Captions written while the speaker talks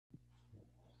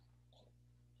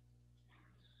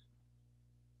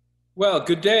Well,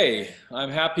 good day. I'm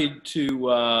happy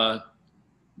to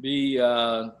be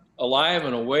alive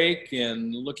and awake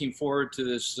and looking forward to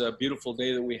this beautiful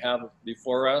day that we have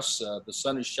before us. The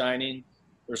sun is shining.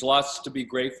 There's lots to be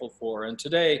grateful for. And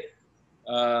today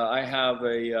I have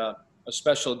a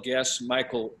special guest,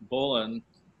 Michael Bolin.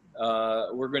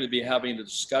 We're going to be having a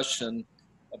discussion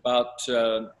about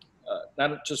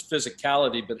not just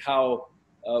physicality, but how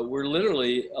we're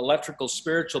literally electrical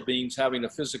spiritual beings having a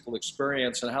physical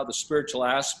experience and how the spiritual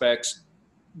aspects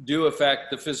do affect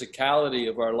the physicality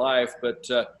of our life, but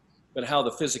how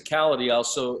the physicality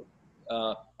also,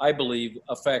 I believe,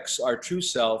 affects our true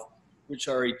self, which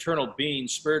are eternal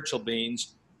beings, spiritual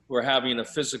beings who are having a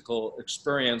physical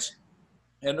experience,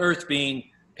 and Earth being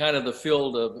kind of the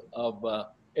field of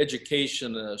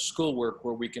education, schoolwork,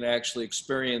 where we can actually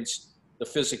experience the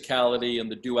physicality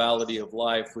and the duality of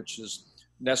life, which is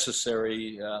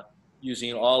necessary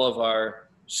using all of our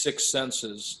six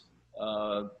senses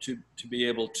to be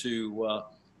able to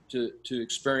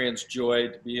experience joy,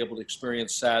 to be able to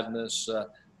experience sadness, to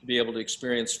be able to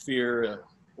experience fear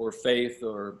or faith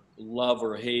or love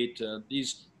or hate.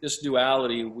 This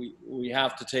duality we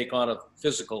have to take on a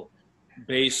physical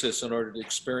basis in order to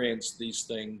experience these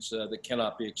things that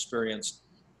cannot be experienced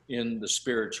in the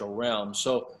spiritual realm.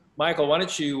 So, Michael, why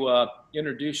don't you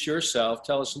introduce yourself?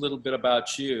 Tell us a little bit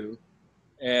about you,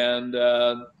 and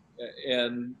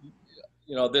and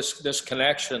this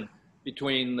connection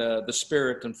between the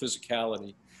spirit and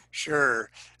physicality. Sure.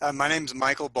 My name is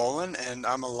Michael Bolin, and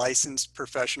I'm a licensed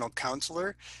professional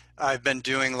counselor. I've been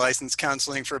doing licensed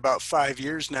counseling for about 5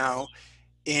 years now,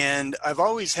 and I've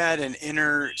always had an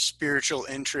inner spiritual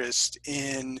interest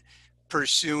in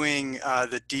pursuing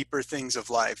the deeper things of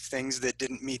life, things that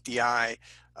didn't meet the eye,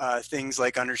 things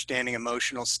like understanding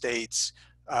emotional states,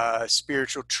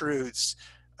 spiritual truths.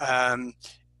 Um,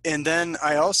 and then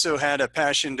I also had a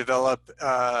passion develop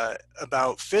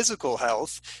about physical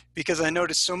health because I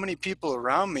noticed so many people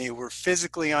around me were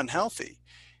physically unhealthy.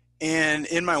 And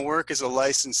in my work as a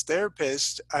licensed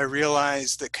therapist, I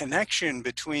realized the connection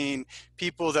between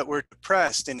people that were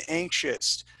depressed and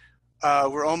anxious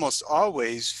were almost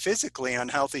always physically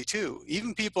unhealthy too.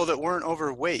 Even people that weren't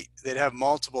overweight, they'd have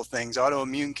multiple things,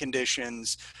 autoimmune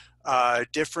conditions,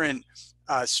 different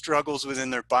struggles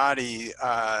within their body,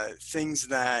 things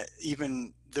that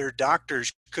even their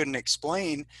doctors couldn't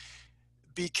explain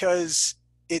because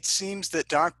it seems that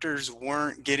doctors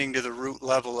weren't getting to the root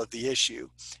level of the issue.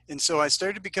 And so I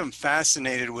started to become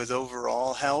fascinated with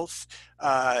overall health.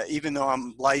 Even though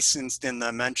I'm licensed in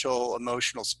the mental,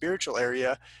 emotional, spiritual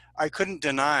area, I couldn't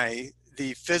deny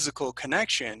the physical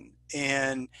connection.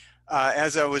 And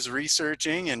as I was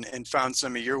researching and found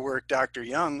some of your work, Dr.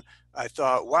 Young, I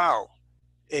thought, wow,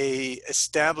 a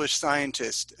established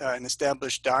scientist, an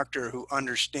established doctor who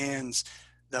understands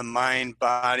the mind,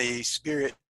 body,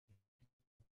 spirit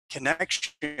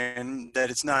connection, that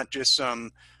it's not just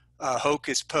some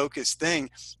hocus pocus thing,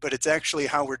 but it's actually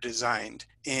how we're designed.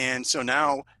 And so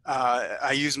now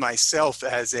I use myself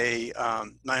as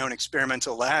my own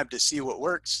experimental lab to see what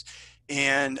works.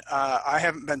 And I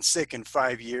haven't been sick in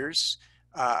 5 years.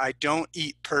 I don't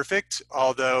eat perfect,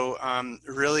 although I'm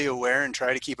really aware and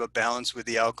try to keep a balance with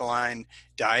the alkaline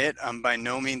diet. I'm by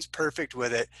no means perfect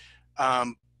with it.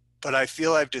 But I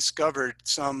feel I've discovered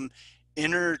some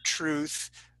inner truth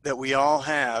that we all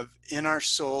have in our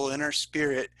soul, in our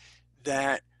spirit,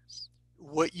 that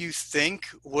what you think,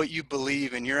 what you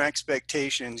believe, and your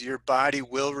expectations, your body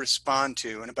will respond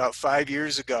to. And about 5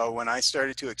 years ago, when I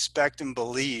started to expect and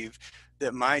believe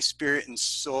that my spirit and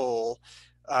soul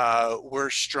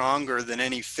were stronger than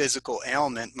any physical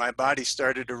ailment, my body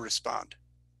started to respond.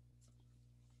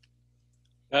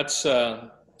 That's, I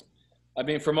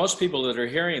mean, for most people that are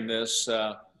hearing this,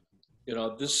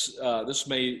 this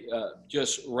may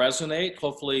just resonate,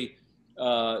 hopefully,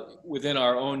 within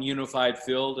our own unified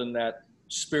field and that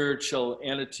spiritual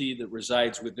entity that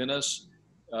resides within us,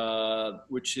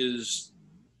 which is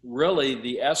really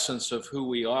the essence of who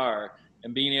we are,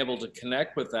 and being able to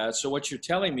connect with that. So what you're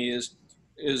telling me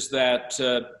is that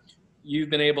you've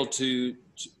been able to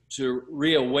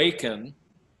reawaken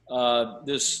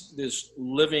this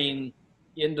living,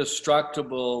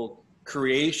 indestructible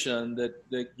creation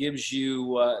that gives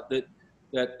you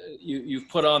you've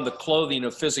put on the clothing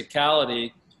of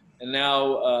physicality, and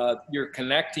now you're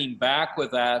connecting back with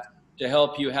that to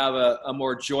help you have a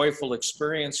more joyful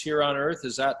experience here on earth.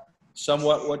 Is that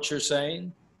somewhat what you're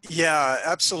saying? Yeah,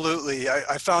 absolutely.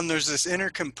 I found there's this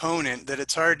inner component that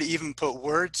it's hard to even put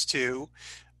words to,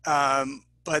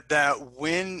 but that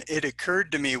when it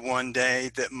occurred to me one day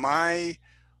that my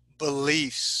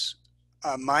beliefs,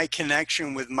 my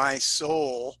connection with my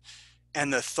soul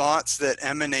and the thoughts that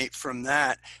emanate from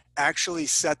that actually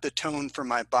set the tone for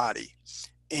my body.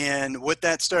 And what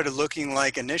that started looking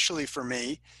like initially for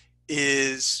me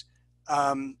is,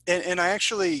 and I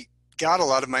actually got a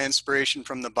lot of my inspiration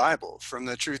from the Bible, from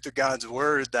the truth of God's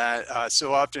word, that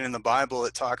so often in the Bible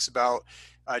it talks about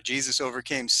Jesus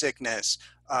overcame sickness.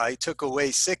 He took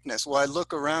away sickness. Well, I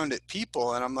look around at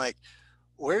people and I'm like,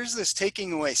 where's this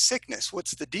taking away sickness?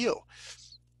 What's the deal?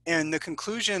 And the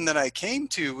conclusion that I came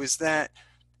to was that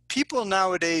people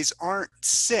nowadays aren't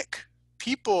sick.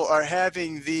 People are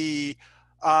having the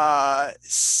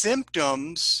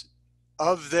symptoms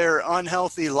of their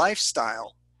unhealthy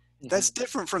lifestyle. That's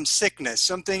different from sickness,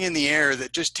 something in the air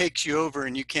that just takes you over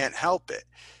and you can't help it.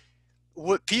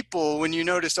 What people, when you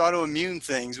notice autoimmune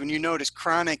things, when you notice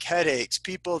chronic headaches,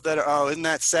 people that are, oh, isn't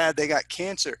that sad, they got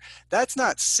cancer. That's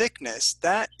not sickness.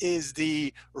 That is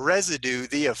the residue,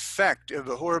 the effect of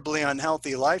a horribly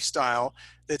unhealthy lifestyle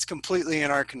that's completely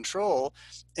in our control.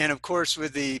 And of course,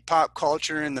 with the pop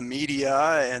culture and the media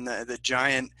and the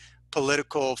giant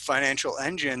political financial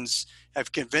engines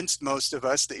have convinced most of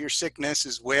us that your sickness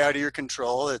is way out of your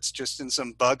control. It's just in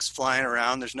some bugs flying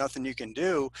around. There's nothing you can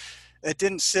do. It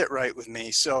didn't sit right with me.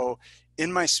 So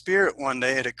in my spirit one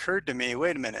day, it occurred to me,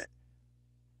 wait a minute.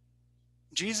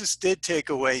 Jesus did take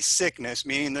away sickness,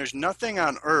 meaning there's nothing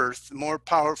on earth more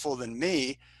powerful than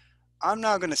me. I'm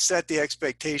now going to set the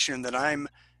expectation that I'm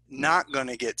not going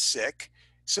to get sick.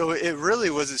 So it really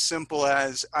was as simple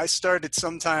as I started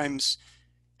sometimes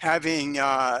having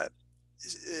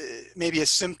maybe a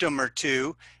symptom or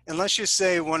two. And let's just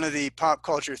say one of the pop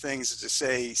culture things is to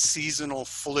say seasonal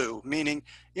flu, meaning,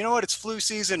 you know what, it's flu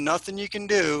season, nothing you can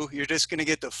do, you're just going to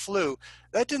get the flu.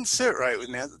 That didn't sit right with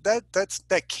me.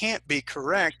 That can't be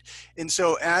correct. And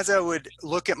so as I would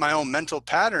look at my own mental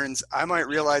patterns, I might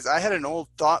realize I had an old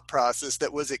thought process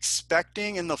that was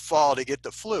expecting in the fall to get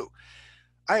the flu.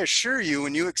 I assure you,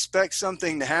 when you expect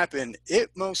something to happen, it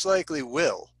most likely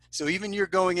will. So even you're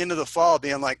going into the fall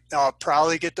being like, oh, I'll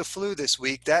probably get the flu this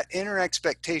week. That inner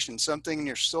expectation, something in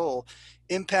your soul,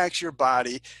 impacts your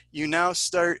body. You now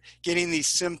start getting these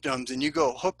symptoms and you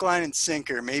go hook, line, and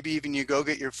sinker. Maybe even you go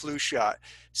get your flu shot.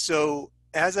 So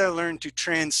as I learned to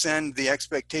transcend the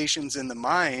expectations in the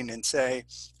mind and say,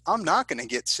 I'm not going to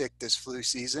get sick this flu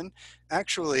season.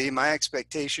 Actually, my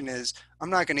expectation is I'm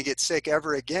not going to get sick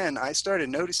ever again. I started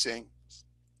noticing,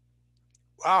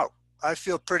 wow, I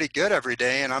feel pretty good every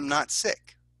day and I'm not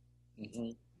sick.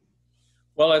 Mm-hmm.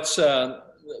 Well, it's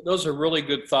those are really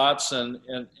good thoughts, and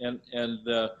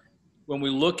when we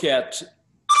look at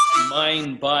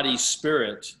mind, body,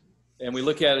 spirit, and we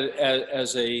look at it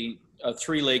as a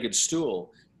three-legged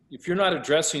stool, if you're not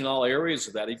addressing all areas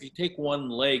of that, if you take one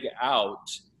leg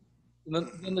out, then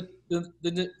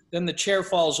the chair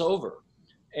falls over,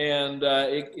 and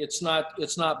it's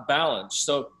not balanced.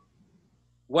 So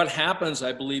what happens,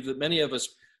 I believe, that many of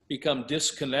us become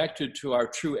disconnected to our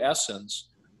true essence,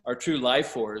 our true life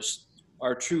force,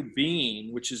 our true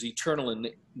being, which is eternal in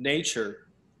nature,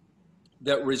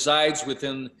 that resides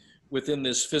within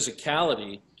this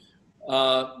physicality,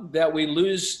 that we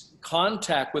lose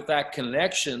contact with that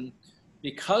connection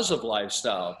because of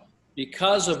lifestyle,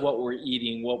 because of what we're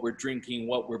eating, what we're drinking,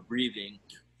 what we're breathing,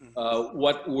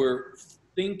 what we're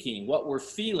thinking, what we're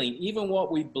feeling, even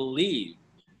what we believe.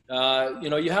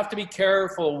 You have to be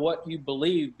careful what you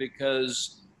believe,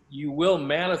 because you will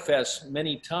manifest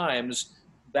many times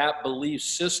that belief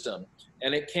system,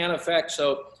 and it can affect.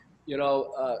 So,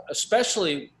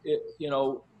 especially,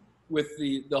 with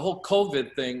the whole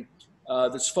COVID thing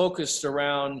that's focused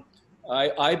around,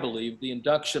 I believe, the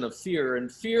induction of fear.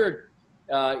 And fear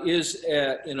is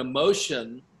an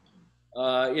emotion.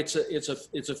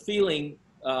 It's a feeling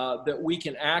that we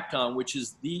can act on, which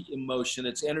is the emotion.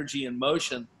 It's energy in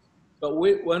motion. But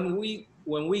when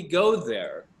we go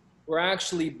there, we're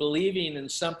actually believing in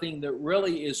something that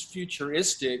really is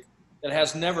futuristic, that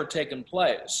has never taken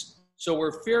place. So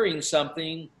we're fearing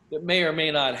something that may or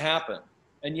may not happen.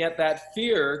 And yet that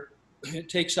fear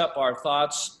takes up our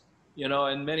thoughts,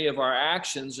 and many of our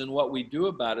actions and what we do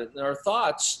about it. And our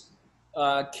thoughts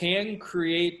can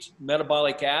create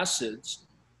metabolic acids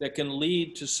that can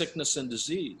lead to sickness and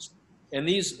disease. And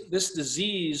this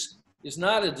disease is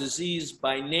not a disease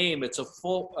by name. It's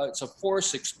a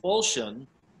forced expulsion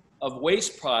of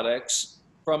waste products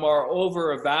from our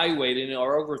over-evaluating,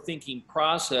 our overthinking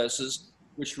processes,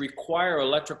 which require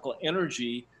electrical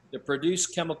energy to produce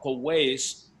chemical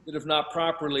waste that, if not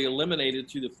properly eliminated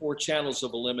through the 4 channels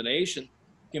of elimination,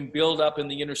 can build up in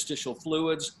the interstitial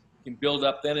fluids, can build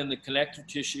up then in the connective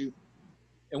tissue.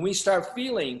 And we start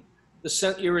feeling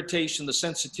the irritation, the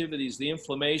sensitivities, the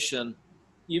inflammation,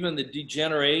 even the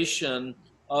degeneration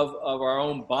of our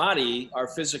own body, our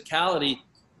physicality,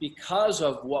 because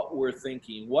of what we're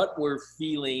thinking, what we're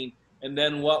feeling, and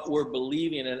then what we're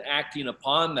believing and acting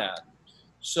upon that.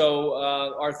 So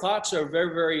our thoughts are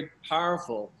very, very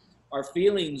powerful. Our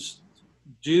feelings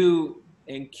do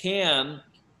and can,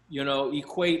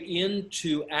 equate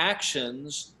into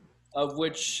actions of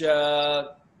which,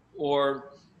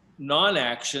 or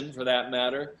non-action for that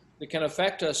matter, that can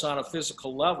affect us on a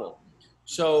physical level.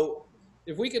 So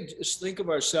if we could just think of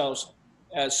ourselves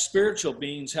as spiritual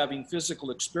beings having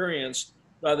physical experience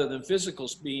rather than physical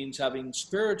beings having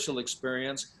spiritual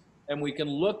experience, and we can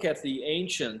look at the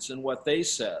ancients and what they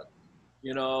said,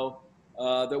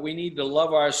 that we need to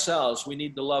love ourselves, we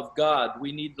need to love God,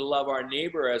 we need to love our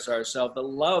neighbor as ourselves. The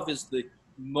love is the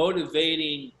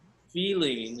motivating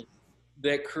feeling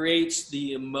that creates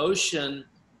the emotion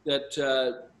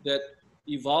that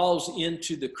evolves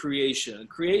into the creation.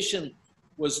 Creation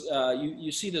was,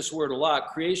 you see this word a lot,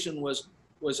 creation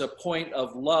was a point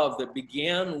of love that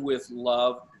began with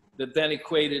love that then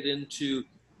equated into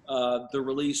the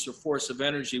release or force of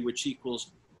energy, which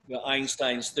equals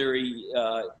Einstein's theory,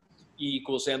 E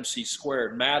equals mc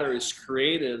squared. Matter is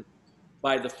created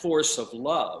by the force of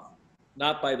love,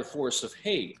 not by the force of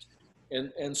hate.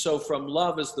 And so from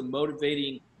love is the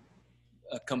motivating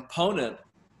component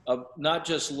of not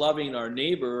just loving our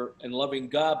neighbor and loving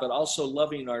God, but also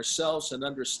loving ourselves and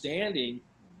understanding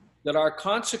that our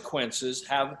consequences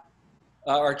have,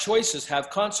 our choices have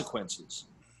consequences.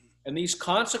 And these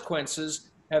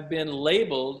consequences have been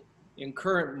labeled in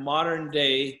current modern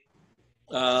day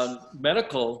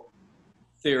medical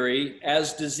theory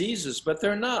as diseases, but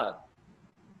they're not.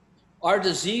 Our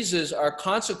diseases are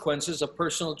consequences of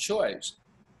personal choice.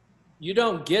 You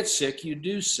don't get sick, you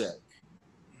do sick.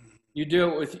 You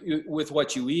do it with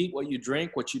what you eat, what you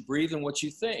drink, what you breathe, and what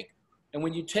you think. And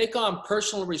when you take on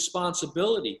personal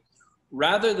responsibility,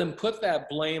 rather than put that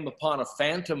blame upon a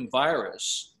phantom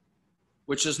virus,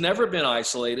 which has never been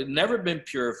isolated, never been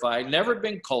purified, never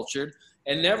been cultured,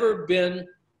 and never been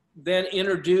then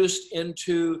introduced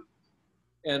into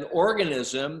an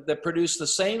organism that produced the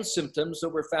same symptoms that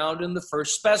were found in the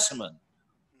first specimen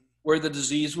where the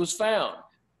disease was found.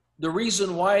 The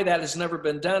reason why that has never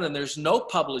been done, and there's no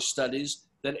published studies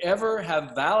that ever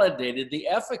have validated the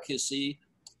efficacy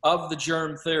of the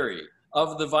germ theory,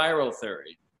 of the viral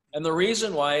theory. And the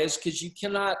reason why is because you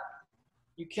cannot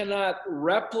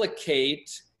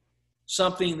replicate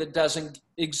something that doesn't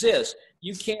exist.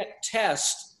 You can't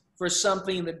test for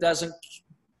something that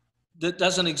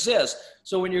doesn't exist.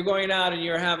 So when you're going out and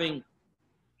you're having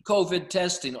COVID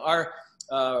testing, our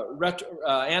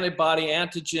antibody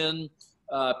antigen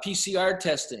PCR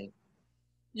testing,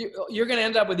 you're going to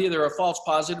end up with either a false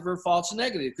positive or false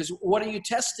negative, because what are you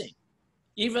testing?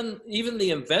 Even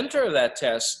the inventor of that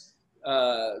test,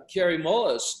 Kerry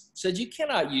Mullis, said you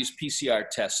cannot use PCR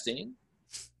testing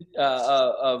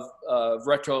of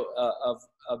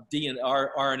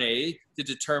RNA to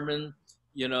determine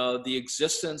the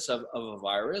existence of a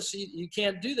virus. You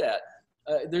can't do that.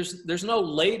 There's no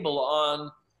label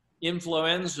on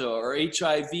influenza or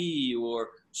HIV or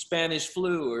Spanish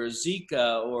flu or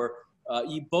Zika or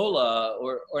Ebola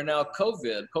or now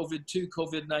COVID-2,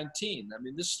 COVID-19. I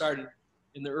mean, this started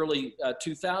in the early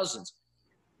 2000s.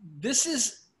 This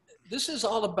is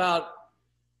all about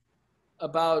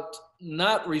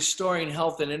not restoring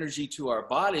health and energy to our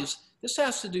bodies. This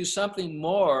has to do something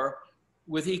more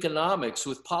with economics,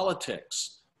 with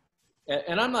politics.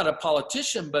 And I'm not a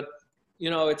politician, but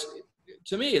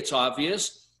to me it's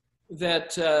obvious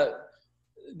that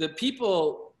the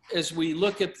people, as we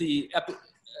look at the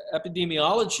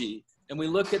epidemiology and we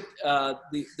look at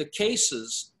the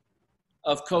cases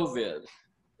of COVID,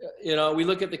 we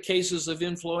look at the cases of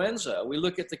influenza, we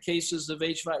look at the cases of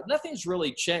HIV, nothing's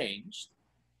really changed,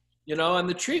 and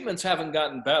the treatments haven't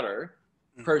gotten better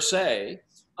per se,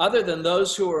 other than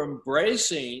those who are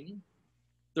embracing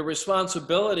the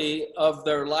responsibility of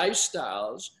their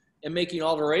lifestyles and making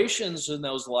alterations in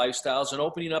those lifestyles and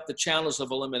opening up the channels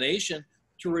of elimination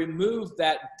to remove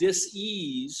that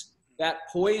dis-ease, that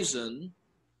poison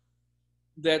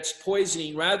that's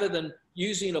poisoning, rather than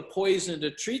using a poison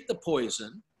to treat the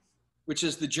poison, which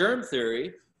is the germ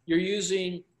theory.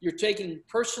 You're taking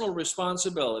personal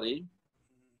responsibility.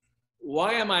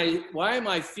 Why am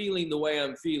I feeling the way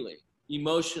I'm feeling?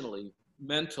 Emotionally,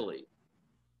 mentally?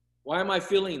 Why am I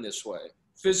feeling this way?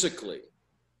 Physically?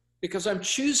 Because I'm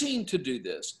choosing to do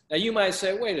this. Now you might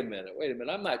say, wait a minute,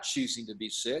 I'm not choosing to be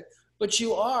sick, but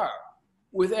you are,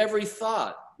 with every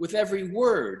thought, with every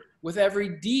word, with every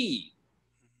deed,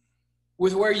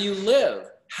 with where you live,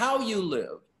 how you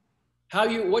live,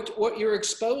 what you're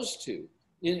exposed to.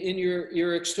 in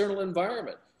your external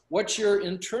environment, what your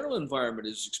internal environment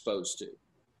is exposed to.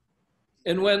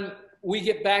 And when we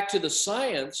get back to the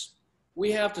science,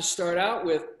 we have to start out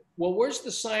with, well, where's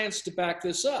the science to back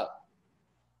this up?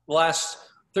 The last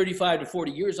 35 to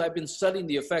 40 years, I've been studying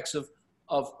the effects of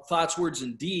thoughts, words,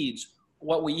 and deeds,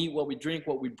 what we eat, what we drink,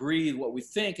 what we breathe, what we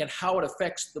think, and how it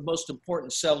affects the most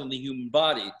important cell in the human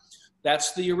body.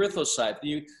 That's the erythrocyte,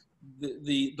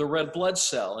 the red blood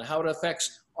cell, and how it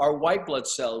affects our white blood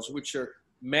cells, which are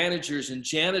managers and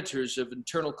janitors of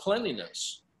internal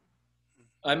cleanliness.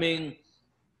 I mean,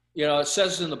 it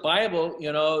says in the Bible,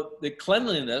 that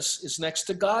cleanliness is next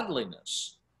to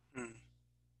godliness.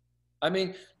 I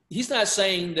mean, he's not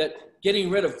saying that getting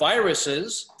rid of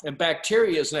viruses and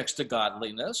bacteria is next to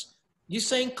godliness. He's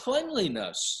saying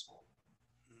cleanliness.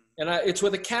 And it's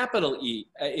with a capital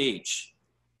H,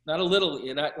 not a little.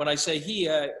 When I say he,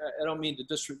 I don't mean to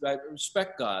disrespect. I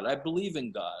respect God. I believe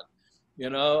in God.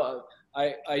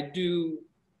 I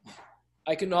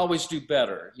can always do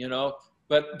better,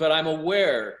 but I'm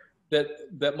aware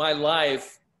that my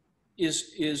life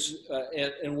is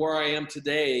and where I am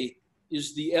today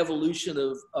is the evolution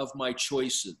of my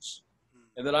choices,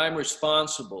 and that I'm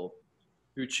responsible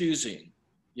through choosing,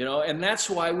 and that's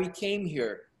why we came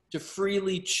here, to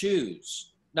freely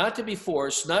choose, not to be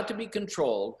forced, not to be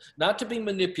controlled, not to be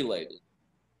manipulated,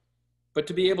 but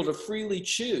to be able to freely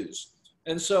choose.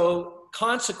 And so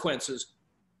choices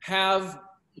have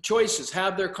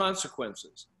their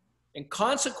consequences. And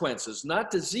consequences, not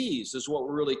disease, is what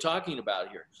we're really talking about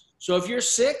here. So if you're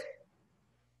sick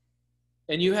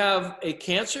and you have a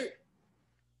cancer,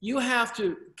 you have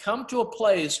to come to a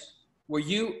place where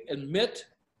you admit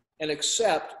and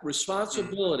accept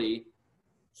responsibility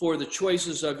for the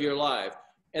choices of your life.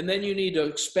 And then you need to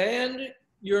expand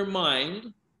your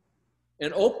mind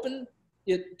and open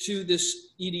it to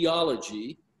this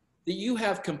ideology that you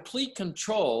have complete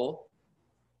control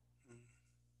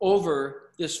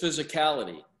over this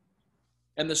physicality.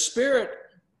 And the spirit,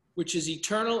 which is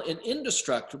eternal and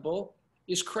indestructible,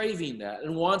 is craving that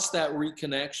and wants that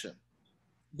reconnection.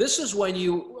 This is when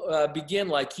you begin,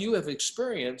 like you have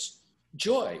experienced,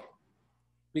 joy.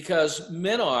 Because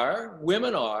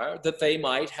women are, that they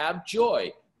might have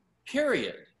joy,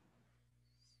 period.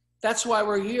 That's why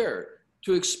we're here,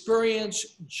 to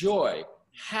experience joy,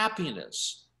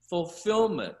 happiness,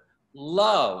 fulfillment,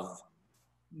 love.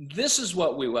 This is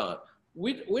what we want.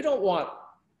 We don't want,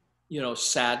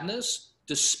 sadness,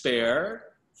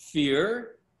 despair,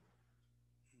 fear.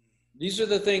 These are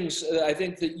the things I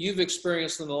think that you've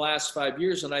experienced in the last 5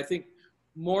 years. And I think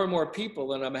more and more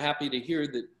people, and I'm happy to hear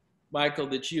that, Michael,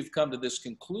 that you've come to this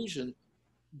conclusion,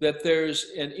 that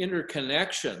there's an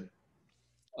interconnection,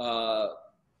 and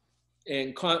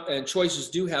choices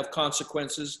do have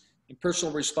consequences, and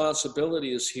personal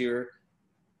responsibility is here.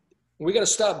 We got to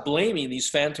stop blaming these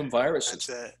phantom viruses.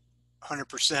 That's it,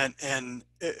 100%. And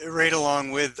right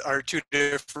along with our two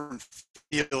different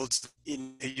fields,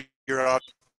 you're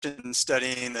often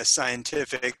studying the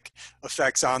scientific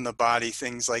effects on the body,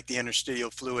 things like the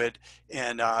interstitial fluid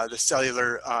and the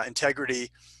cellular integrity.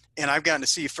 And I've gotten to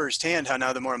see firsthand how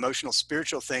now the more emotional,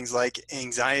 spiritual things like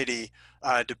anxiety,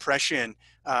 depression,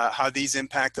 how these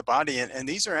impact the body. And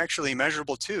these are actually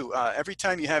measurable too. Every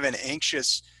time you have an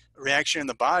anxious reaction in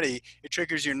the body, it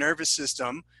triggers your nervous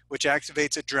system, which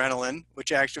activates adrenaline, which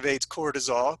activates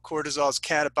cortisol. Cortisol is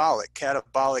catabolic.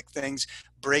 Catabolic things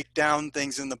break down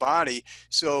things in the body.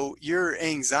 So your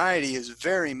anxiety is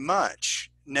very much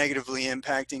negatively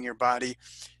impacting your body.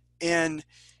 And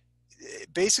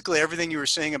basically everything you were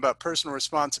saying about personal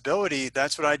responsibility,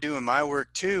 that's what I do in my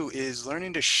work too, is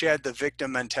learning to shed the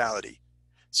victim mentality.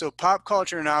 So pop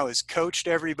culture now has coached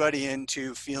everybody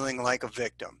into feeling like a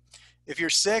victim. If you're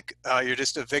sick, you're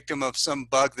just a victim of some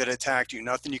bug that attacked you.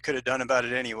 Nothing you could have done about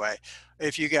it anyway.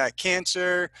 If you got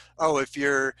cancer, if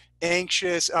you're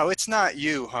anxious, it's not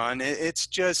you, hon. It's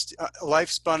just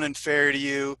life's been unfair to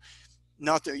you.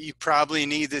 Not that you probably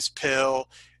need this pill.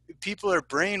 People are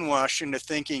brainwashed into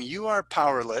thinking you are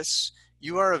powerless.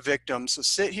 You are a victim. So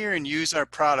sit here and use our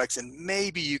products and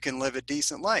maybe you can live a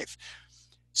decent life.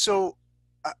 So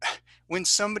when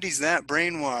somebody's that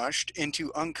brainwashed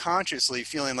into unconsciously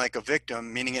feeling like a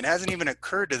victim, meaning it hasn't even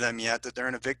occurred to them yet that they're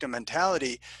in a victim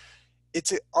mentality,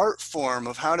 it's an art form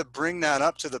of how to bring that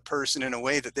up to the person in a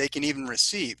way that they can even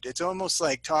receive. It's almost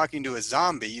like talking to a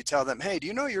zombie. You tell them, hey, do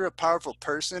you know you're a powerful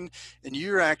person and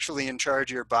you're actually in charge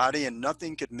of your body and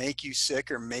nothing could make you sick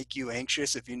or make you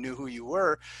anxious if you knew who you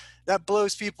were? That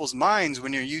blows people's minds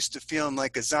when you're used to feeling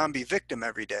like a zombie victim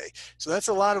every day. So that's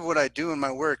a lot of what I do in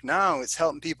my work now, is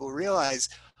helping people realize,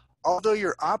 although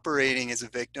you're operating as a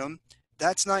victim,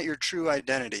 that's not your true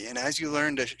identity. And as you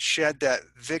learn to shed that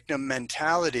victim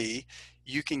mentality,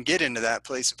 you can get into that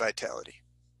place of vitality.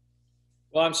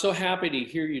 Well, I'm so happy to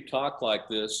hear you talk like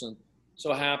this, and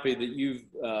so happy that you've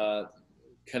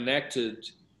connected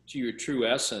to your true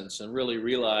essence and really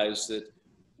realized that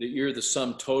you're the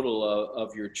sum total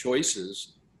of your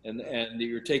choices, and that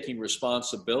you're taking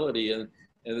responsibility, and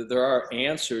that there are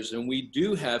answers, and we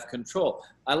do have control.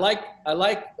 I like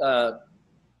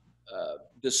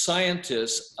the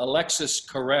scientist Alexis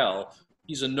Carrel.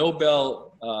 He's a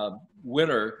Nobel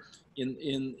winner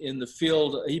in the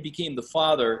field. He became the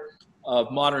father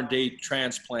of modern day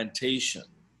transplantation.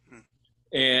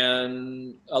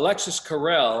 And Alexis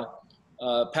Carrel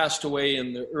passed away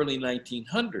in the early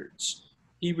 1900s.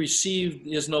 He received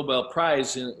his Nobel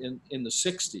Prize in the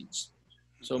 60s,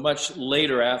 so much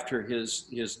later after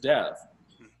his death.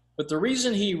 But the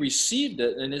reason he received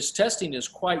it, and his testing is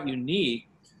quite unique,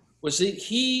 was that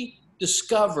he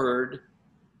discovered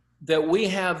that we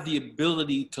have the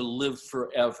ability to live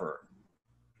forever.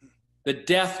 That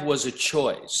death was a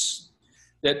choice.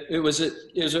 That it was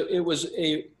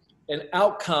an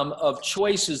outcome of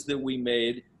choices that we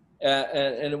made,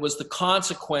 and it was the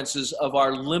consequences of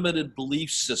our limited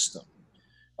belief system,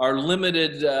 our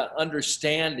limited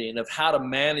understanding of how to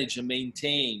manage and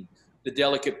maintain the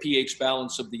delicate pH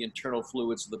balance of the internal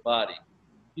fluids of the body.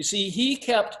 You see, he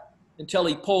kept, until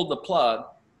he pulled the plug,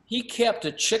 he kept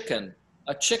a chicken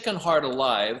heart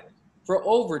alive for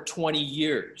over 20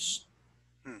 years.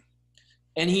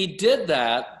 And he did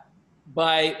that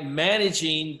by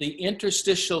managing the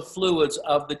interstitial fluids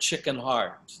of the chicken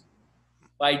heart,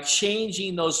 by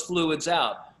changing those fluids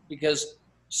out, because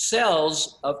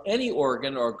cells of any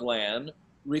organ or gland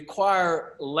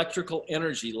require electrical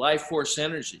energy, life force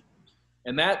energy.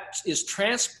 And that is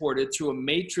transported through a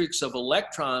matrix of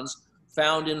electrons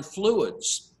found in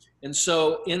fluids. And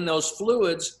so in those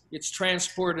fluids, it's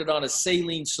transported on a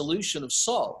saline solution of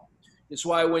salt. It's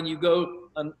why when you go,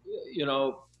 I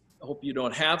hope you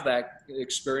don't have that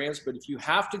experience, but if you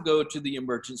have to go to the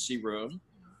emergency room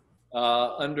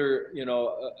under,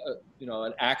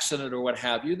 an accident or what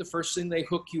have you, the first thing they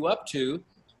hook you up to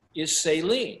is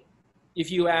saline.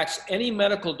 If you ask any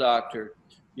medical doctor,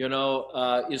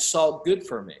 is salt good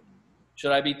for me?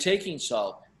 Should I be taking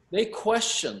salt? They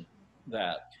question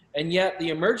that. And yet the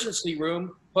emergency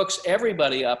room hooks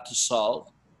everybody up to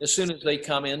salt as soon as they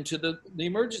come into the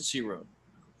emergency room.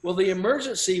 Well, the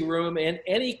emergency room, and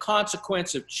any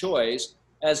consequence of choice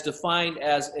as defined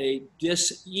as a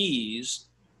dis-ease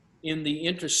in the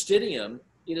interstitium,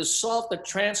 it is salt that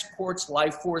transports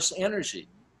life force energy.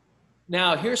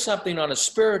 Now, here's something on a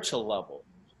spiritual level.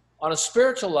 On a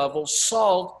spiritual level,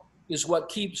 salt is what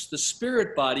keeps the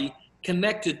spirit body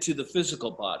connected to the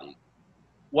physical body.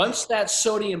 Once that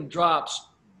sodium drops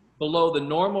below the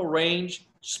normal range,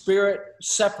 spirit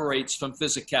separates from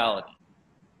physicality,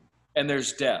 and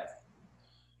there's death.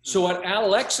 So what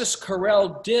Alexis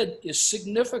Carrel did is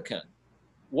significant.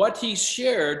 What he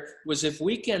shared was, if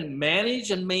we can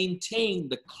manage and maintain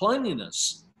the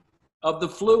cleanliness of the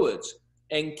fluids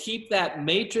and keep that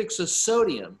matrix of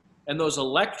sodium and those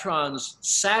electrons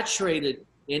saturated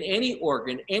in any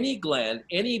organ, any gland,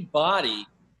 any body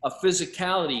of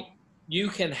physicality, you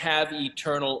can have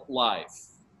eternal life.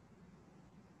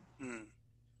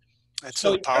 That's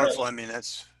so powerful. I mean,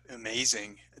 that's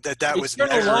amazing that was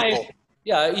measurable. Life,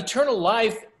 eternal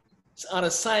life on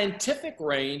a scientific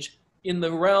range in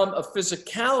the realm of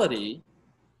physicality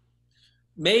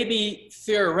may be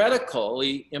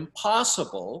theoretically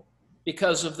impossible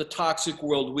because of the toxic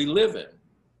world we live in.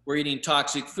 We're eating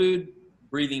toxic food,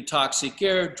 breathing toxic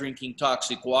air, drinking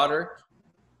toxic water.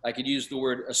 I could use the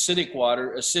word acidic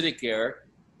water, acidic air,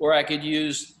 or I could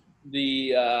use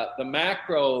the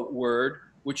macro word,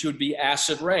 which would be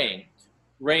acid rain.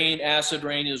 Acid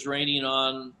rain is raining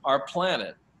on our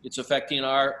planet. It's affecting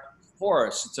our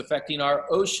forests. It's affecting our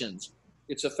oceans.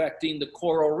 It's affecting the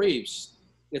coral reefs.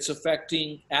 It's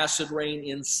affecting acid rain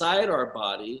inside our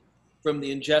body from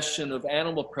the ingestion of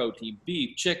animal protein,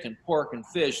 beef, chicken, pork, and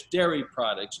fish, dairy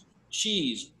products,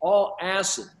 cheese, all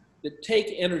acid that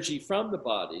take energy from the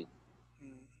body,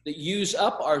 that use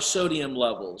up our sodium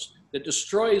levels, that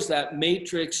destroys that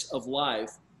matrix of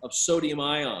life of sodium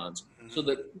ions, so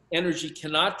that energy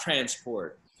cannot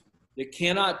transport, it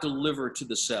cannot deliver to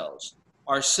the cells.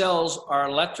 Our cells are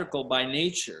electrical by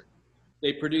nature.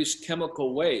 They produce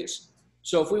chemical waste.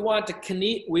 So if we want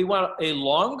a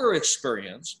longer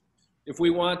experience, if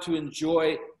we want to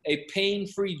enjoy a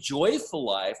pain-free, joyful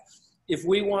life, if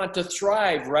we want to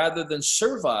thrive rather than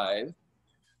survive,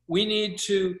 we need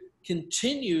to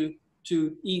continue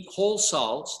to eat whole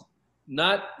salts,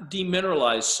 not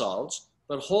demineralized salts,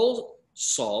 but whole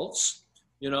salts,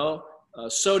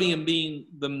 sodium being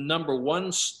the number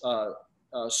one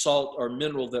salt or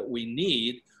mineral that we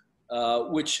need,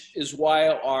 which is why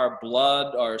our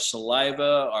blood, our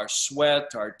saliva, our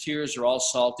sweat, our tears are all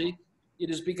salty. It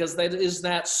is because that is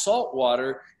that salt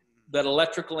water that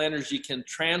electrical energy can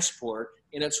transport,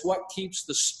 and it's what keeps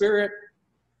the spirit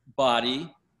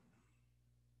body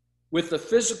with the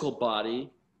physical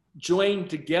body joined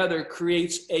together,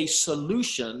 creates a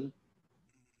solution,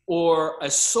 or a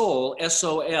soul,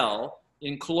 S-O-L,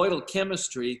 in colloidal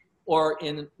chemistry, or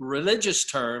in religious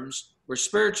terms or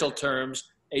spiritual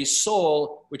terms, a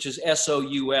soul, which is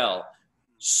S-O-U-L.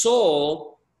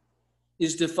 Soul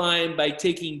is defined by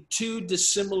taking two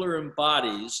dissimilar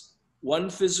bodies, one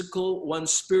physical, one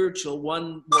spiritual,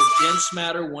 one more dense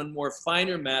matter, one more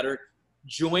finer matter,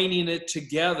 joining it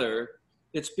together.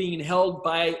 It's being held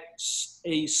by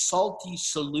a salty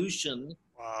solution.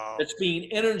 Wow. That's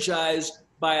being energized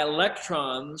by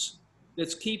electrons,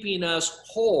 that's keeping us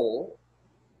whole.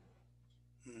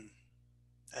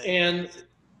 And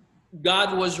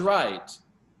God was right.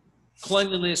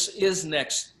 Cleanliness is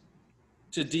next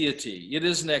to deity. It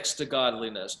is next to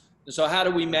godliness. And so how do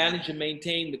we manage and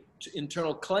maintain the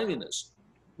internal cleanliness?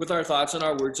 With our thoughts and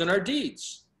our words and our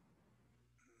deeds.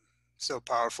 So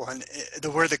powerful. And the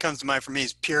word that comes to mind for me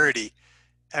is purity.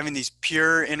 Having these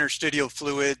pure interstitial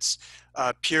fluids,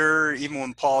 pure, even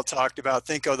when Paul talked about,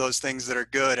 think of those things that are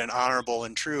good and honorable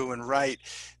and true and right.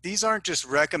 These aren't just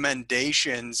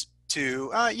recommendations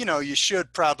to, you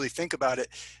should probably think about it.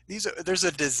 There's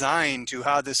a design to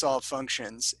how this all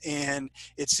functions. And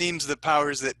it seems the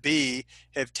powers that be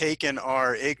have taken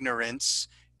our ignorance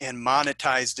and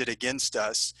monetized it against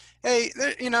us. Hey,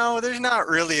 there's not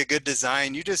really a good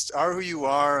design. You just are who you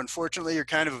are. Unfortunately, you're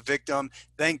kind of a victim.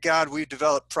 Thank God we've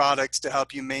developed products to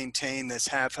help you maintain this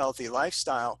half-healthy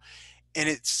lifestyle. And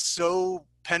it's so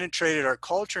penetrated our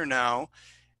culture now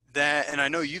that, and I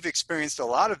know you've experienced a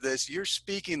lot of this, you're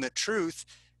speaking the truth,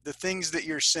 the things that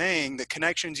you're saying, the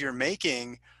connections you're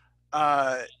making,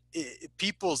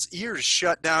 people's ears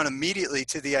shut down immediately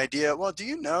to the idea, well, do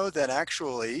you know that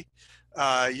actually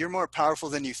you're more powerful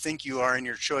than you think you are in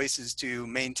your choices to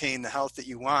maintain the health that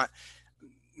you want?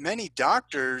 Many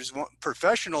doctors,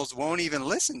 professionals won't even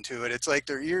listen to it. It's like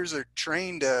their ears are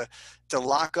trained to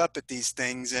lock up at these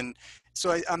things. And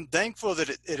so I'm thankful that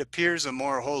it appears a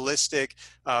more holistic,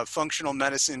 functional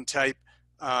medicine type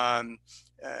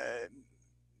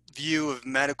view of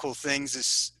medical things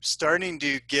is starting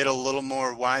to get a little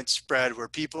more widespread, where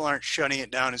people aren't shutting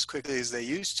it down as quickly as they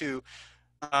used to.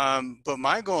 But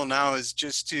my goal now is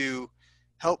just to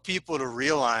help people to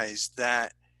realize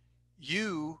that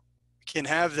you can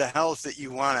have the health that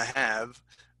you want to have,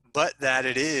 but that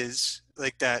it is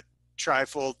like that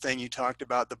trifold thing you talked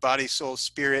about, the body, soul,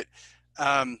 spirit.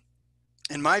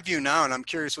 In my view now, and I'm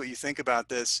curious what you think about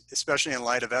this, especially in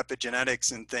light of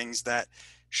epigenetics and things that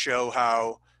show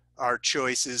how our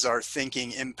choices, our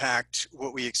thinking impact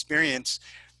what we experience.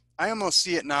 I almost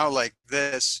see it now like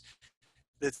this.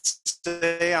 Let's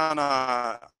stay on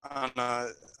a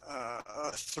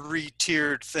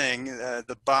three-tiered thing.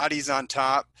 The body's on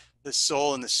top, the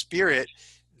soul and the spirit.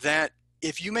 That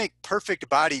if you make perfect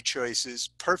body choices,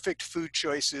 perfect food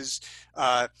choices,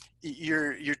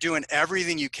 you're doing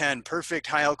everything you can, perfect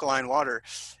high alkaline water.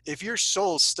 If your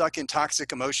soul's stuck in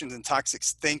toxic emotions and toxic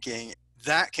thinking,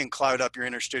 that can cloud up your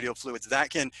interstitial fluids. That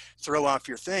can throw off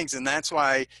your things. And that's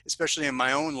why, especially in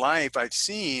my own life, I've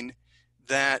seen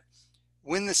that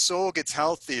when the soul gets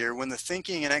healthier, when the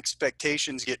thinking and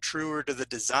expectations get truer to the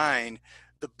design,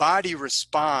 the body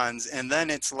responds. And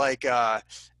then it's like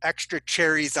extra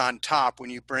cherries on top when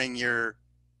you bring your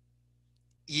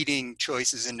eating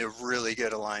choices into really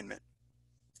good alignment.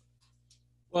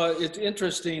 Well, it's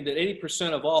interesting that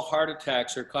 80% of all heart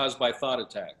attacks are caused by thought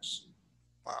attacks.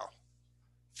 Wow.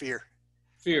 Fear.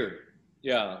 Fear,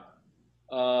 yeah.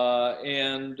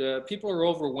 And people are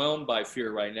overwhelmed by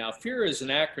fear right now. Fear is an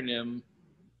acronym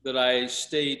that I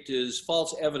state is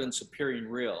false evidence appearing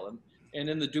real. And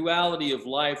in the duality of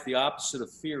life, the opposite of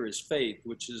fear is faith,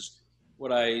 which is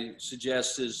what I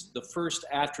suggest is the first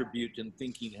attribute in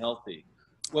thinking healthy.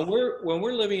 When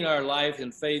we're living our life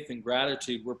in faith and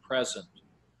gratitude, we're present,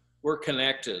 we're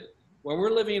connected. When we're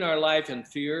living our life in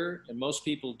fear, and most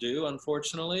people do,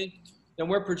 unfortunately, then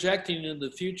we're projecting into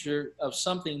the future of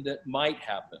something that might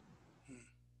happen.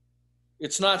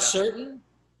 It's not certain,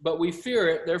 but we fear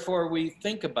it, therefore we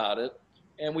think about it,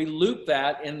 and we loop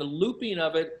that, and the looping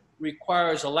of it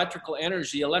requires electrical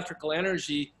energy. Electrical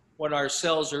energy, when our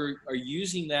cells are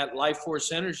using that life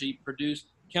force energy, produce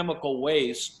chemical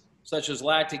waste, such as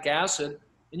lactic acid,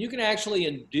 and you can actually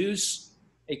induce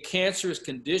a cancerous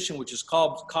condition which is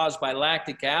caused by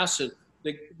lactic acid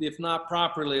that, if not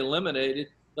properly eliminated,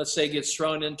 let's say gets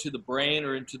thrown into the brain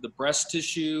or into the breast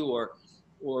tissue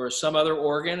or some other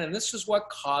organ. And this is what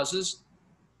causes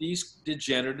these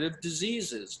degenerative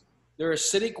diseases. There are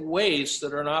acidic wastes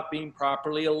that are not being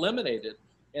properly eliminated,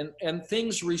 and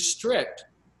things restrict.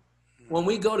 When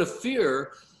we go to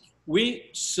fear,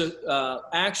 we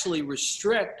actually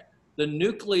restrict the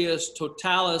nucleus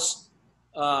totalis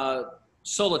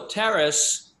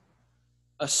solitaris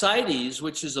ascites,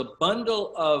 which is a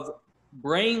bundle of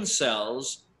brain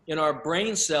cells in our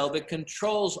brain cell that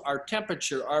controls our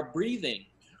temperature, our breathing.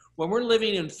 When we're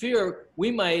living in fear,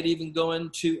 we might even go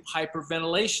into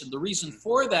hyperventilation. The reason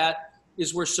for that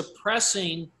is we're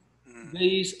suppressing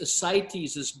these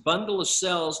ascites, this bundle of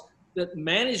cells that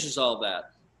manages all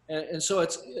that. And so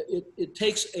it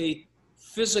takes a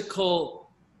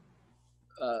physical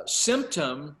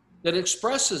symptom that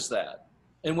expresses that.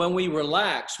 And when we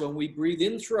relax, when we breathe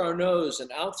in through our nose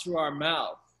and out through our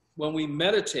mouth, when we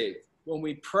meditate, when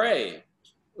we pray,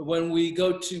 when we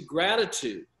go to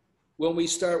gratitude, when we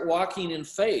start walking in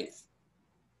faith,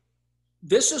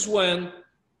 this is when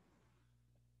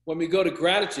we go to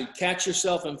gratitude, catch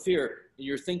yourself in fear, and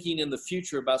you're thinking in the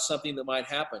future about something that might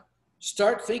happen.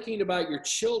 Start thinking about your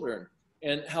children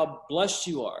and how blessed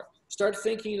you are. Start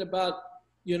thinking about,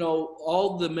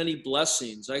 all the many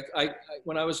blessings.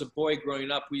 When I was a boy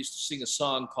growing up, we used to sing a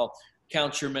song called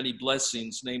Count Your Many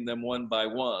Blessings, Name Them One by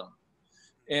One.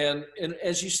 And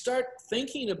as you start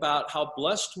thinking about how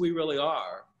blessed we really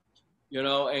are,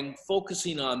 and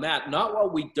focusing on that, not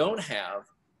what we don't have,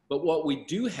 but what we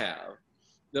do have,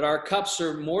 that our cups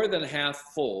are more than half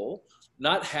full,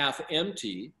 not half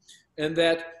empty, and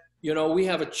that, we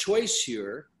have a choice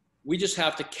here. We just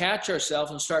have to catch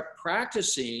ourselves and start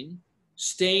practicing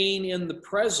staying in the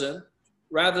present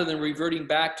rather than reverting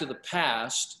back to the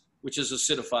past, which is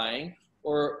acidifying,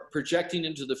 or projecting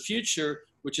into the future,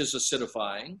 which is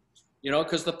acidifying,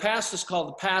 because the past is called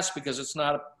the past because it's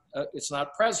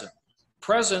not present.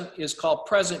 Present is called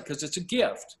present because it's a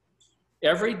gift.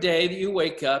 Every day that you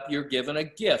wake up, you're given a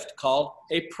gift called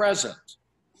a present,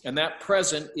 and that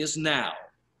present is now.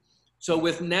 So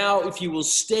with now, if you will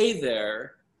stay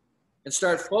there and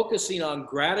start focusing on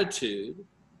gratitude,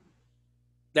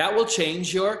 that will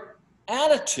change your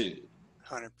attitude.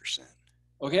 100%.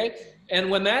 Okay? And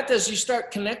when that does, you start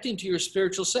connecting to your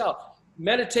spiritual self.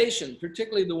 Meditation,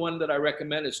 particularly the one that I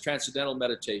recommend, is transcendental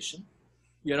meditation.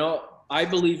 I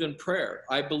believe in prayer.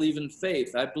 I believe in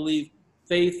faith. I believe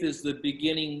faith is the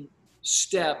beginning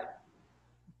step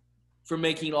for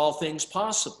making all things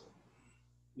possible,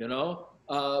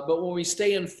 But when we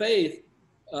stay in faith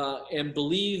and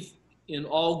believe in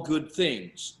all good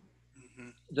things,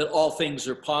 that all things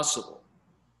are possible.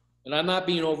 And I'm not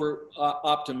being over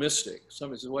optimistic.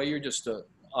 Somebody says, well, you're just an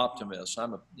optimist.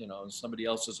 Somebody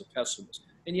else is a pessimist.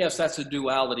 And yes, that's a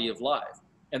duality of life.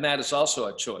 And that is also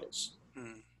a choice.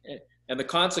 And the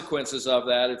consequences of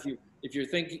that,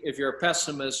 if you're a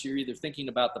pessimist, you're either thinking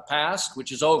about the past,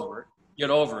 which is over, get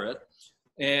over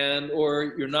it,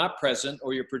 or you're not present,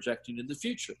 or you're projecting in the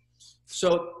future.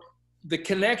 So the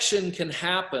connection can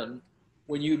happen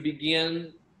when you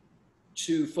begin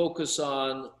to focus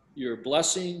on your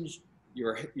blessings,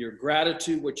 your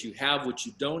gratitude, what you have, what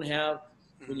you don't have.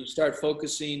 When you start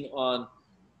focusing on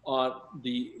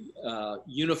the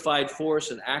unified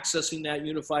force and accessing that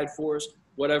unified force,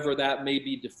 whatever that may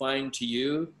be defined to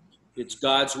you, it's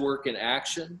God's work in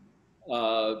action.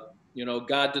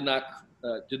 God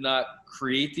did not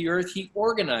create the earth; He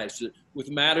organized it with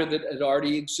matter that had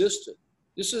already existed.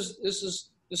 This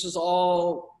is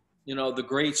all the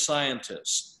great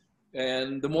scientists.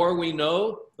 And the more we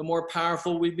know, the more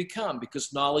powerful we become,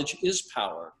 because knowledge is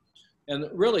power. And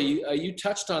really, you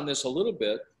touched on this a little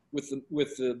bit with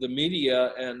the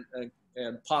media and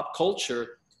pop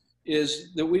culture,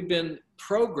 is that we've been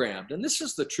programmed. And this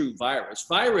is the true virus.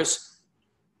 Virus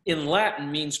in Latin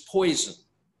means poison.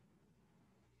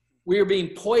 We are being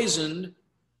poisoned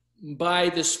by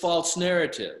this false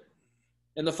narrative.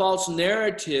 And the false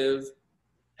narrative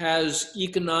has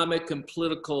economic and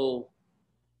political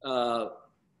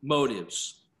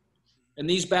motives. And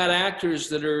these bad actors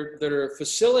that are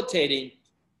facilitating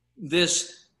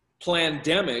this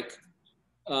pandemic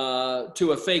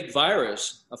to a fake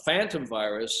virus, a phantom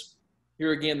virus,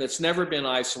 here again, that's never been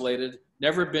isolated,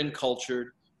 never been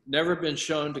cultured, never been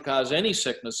shown to cause any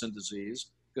sickness and disease.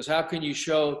 Because how can you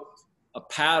show a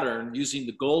pattern using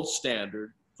the gold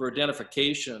standard for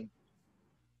identification?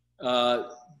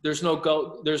 There's no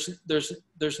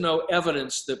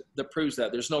evidence that proves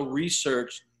that. There's no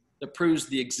research that proves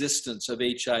the existence of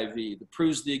HIV, that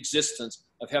proves the existence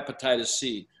of hepatitis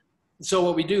C. So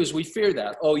what we do is we fear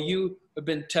that. Oh, you have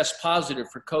been test positive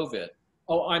for COVID.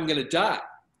 Oh, I'm going to die.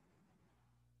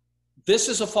 This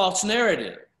is a false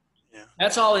narrative. Yeah.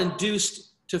 That's all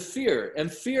induced to fear.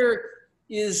 And fear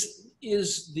is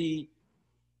the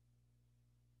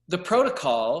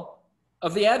protocol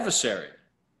of the adversary.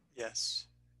 Yes.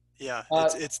 Yeah.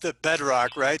 It's the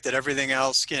bedrock, right? That everything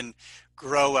else can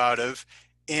grow out of.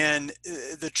 And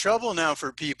the trouble now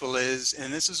for people is,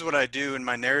 and this is what I do in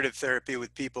my narrative therapy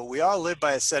with people, we all live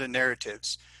by a set of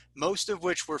narratives, most of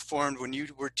which were formed when you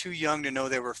were too young to know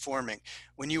they were forming.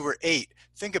 When you were 8,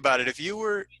 think about it. If you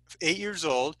were 8 years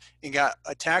old and got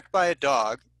attacked by a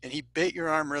dog and he bit your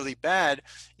arm really bad,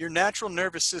 your natural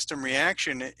nervous system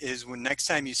reaction is when next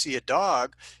time you see a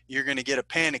dog, you're going to get a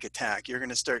panic attack. You're going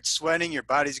to start sweating. Your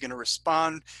body's going to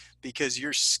respond because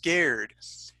you're scared.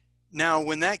 Now,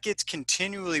 when that gets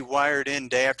continually wired in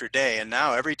day after day, and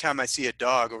now every time I see a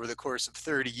dog over the course of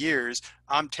 30 years,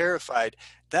 I'm terrified,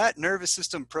 that nervous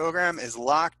system program is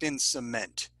locked in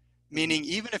cement. Meaning,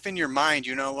 even if in your mind,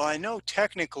 you know, well, I know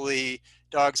technically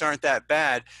dogs aren't that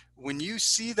bad. When you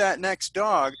see that next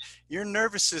dog, your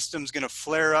nervous system's going to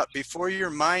flare up before your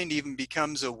mind even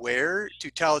becomes aware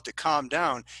to tell it to calm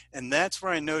down. And that's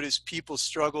where I notice people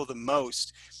struggle the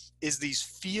most, is these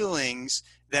feelings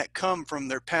that come from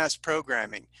their past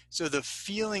programming. So the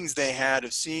feelings they had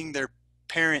of seeing their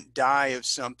parent die of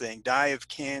something, die of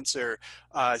cancer,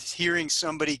 hearing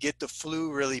somebody get the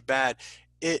flu really bad,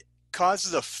 it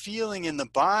causes a feeling in the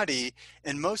body,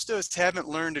 and most of us haven't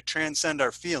learned to transcend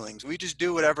our feelings. We just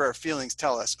do whatever our feelings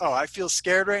tell us. Oh, I feel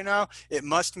scared right now. It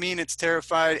must mean it's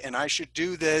terrified and I should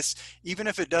do this, even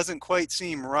if it doesn't quite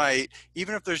seem right,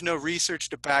 even if there's no research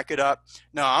to back it up.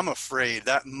 No, I'm afraid.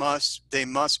 They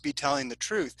must be telling the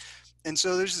truth. And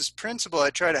so there's this principle I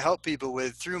try to help people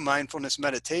with through mindfulness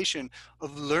meditation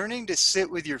of learning to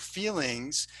sit with your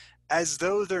feelings as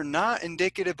though they're not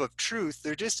indicative of truth.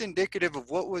 They're just indicative of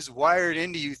what was wired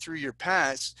into you through your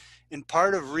past. And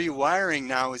part of rewiring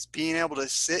now is being able to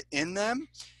sit in them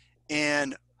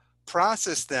and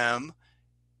process them,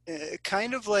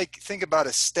 kind of like, think about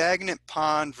a stagnant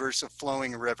pond versus a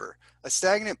flowing river. A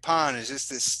stagnant pond is just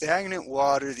this stagnant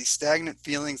water, these stagnant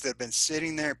feelings that have been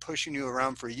sitting there pushing you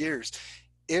around for years.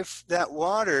 If that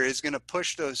water is going to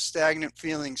push those stagnant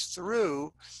feelings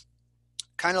through,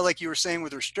 kind of like you were saying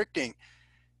with restricting,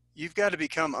 you've got to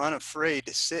become unafraid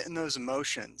to sit in those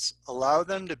emotions, allow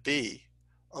them to be,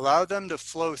 allow them to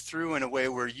flow through in a way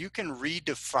where you can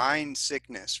redefine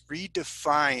sickness,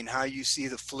 redefine how you see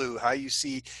the flu, how you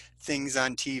see things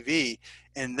on TV.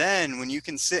 And then when you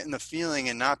can sit in the feeling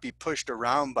and not be pushed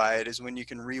around by it is when you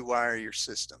can rewire your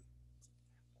system.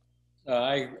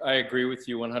 I agree with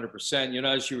you 100%. You know,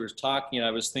 as you were talking,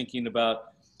 I was thinking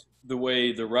about the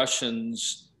way the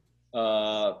Russians,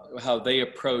 how they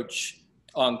approach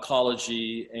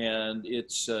oncology and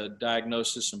its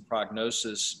diagnosis and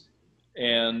prognosis,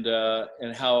 and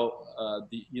how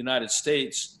the United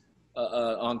States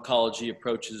oncology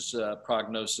approaches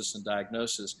prognosis and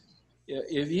diagnosis.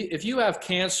 If you have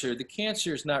cancer, the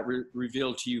cancer is not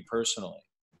revealed to you personally;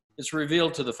 it's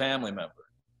revealed to the family member.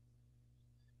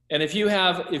 And if you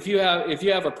have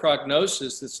a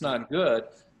prognosis that's not good,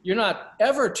 you're not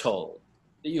ever told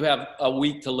that you have a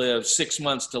week to live, 6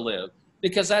 months to live,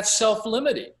 because that's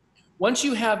self-limiting. Once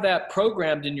you have that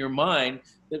programmed in your mind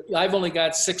that I've only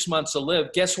got 6 months to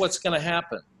live, guess what's going to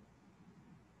happen?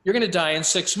 You're going to die in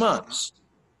 6 months.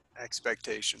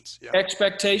 Expectations. Yeah.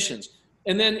 Expectations.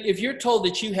 And then if you're told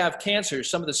that you have cancer,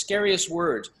 some of the scariest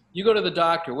words, you go to the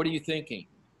doctor, what are you thinking?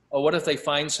 Oh, what if they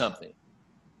find something?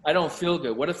 I don't feel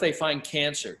good. What if they find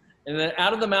cancer? And then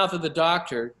out of the mouth of the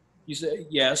doctor, you say,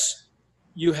 yes,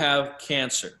 you have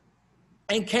cancer.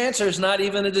 And cancer is not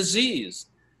even a disease.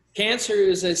 Cancer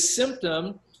is a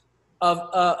symptom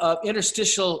of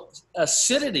interstitial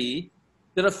acidity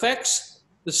that affects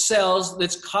the cells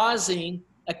that's causing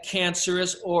a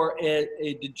cancerous or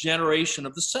a degeneration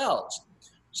of the cells.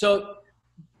 So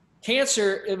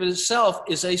cancer in itself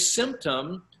is a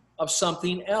symptom of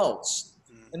something else.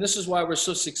 And this is why we're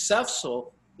so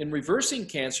successful in reversing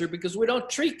cancer, because we don't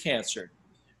treat cancer.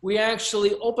 We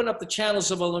actually open up the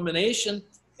channels of elimination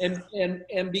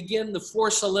and begin the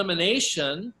forced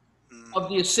elimination of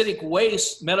the acidic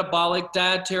waste, metabolic,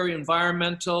 dietary,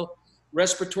 environmental,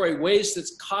 respiratory waste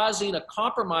that's causing a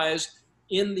compromise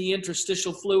in the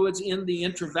interstitial fluids, in the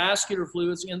intravascular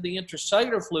fluids, in the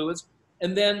intracellular fluids,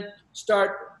 and then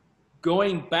start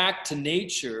going back to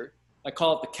nature. I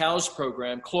call it the COWS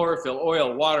program, chlorophyll,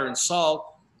 oil, water, and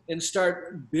salt, and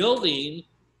start building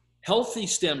healthy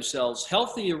stem cells,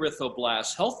 healthy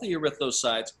erythroblasts, healthy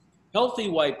erythrocytes, healthy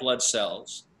white blood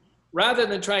cells, rather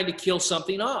than trying to kill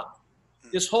something off.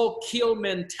 This whole kill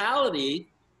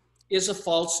mentality is a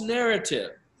false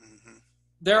narrative.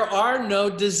 There are no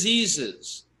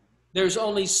diseases. There's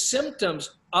only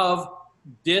symptoms of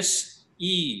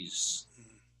dis-ease.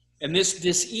 And this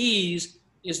dis-ease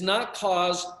is not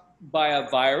caused by a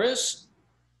virus.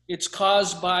 It's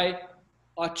caused by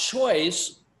a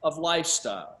choice of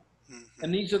lifestyle.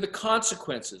 And these are the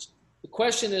consequences. The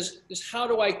question is how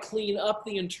do I clean up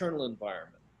the internal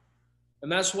environment?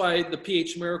 And that's why the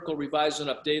pH Miracle revised and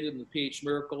updated, and the pH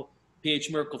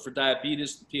Miracle for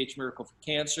diabetes, the pH Miracle for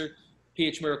cancer,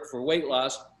 pH Miracle for weight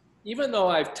loss. Even though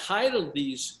I've titled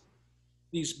these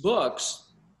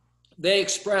books, they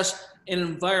express an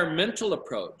environmental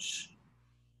approach.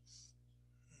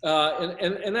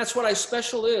 And that's what I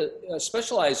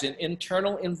specialize in,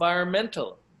 internal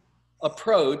environmental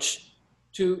approach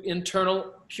to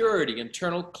internal purity,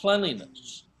 internal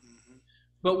cleanliness.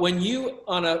 But when you,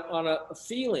 on a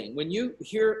feeling, when you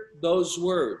hear those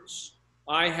words,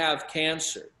 I have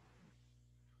cancer,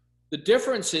 the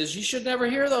difference is you should never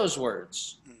hear those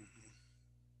words.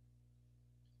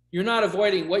 You're not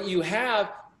avoiding. What you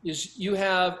have is you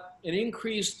have an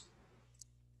increased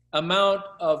amount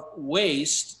of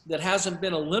waste that hasn't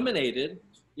been eliminated.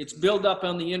 It's built up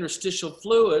on the interstitial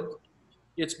fluid.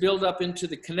 It's built up into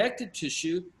the connective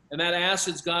tissue, and that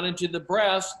acid's gone into the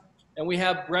breast, and we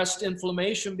have breast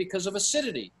inflammation because of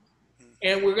acidity.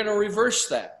 And we're going to reverse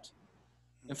that.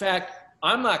 In fact,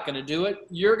 I'm not going to do it.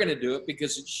 You're going to do it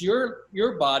because it's your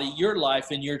body, your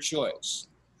life, and your choice.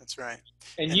 That's right.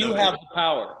 And you have the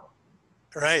power.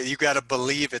 Right. You got to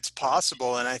believe it's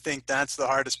possible. And I think that's the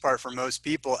hardest part for most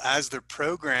people as they're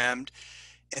programmed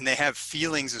and they have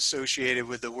feelings associated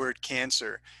with the word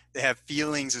cancer. They have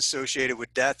feelings associated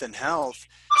with death and health.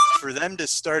 For them to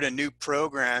start a new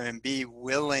program and be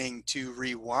willing to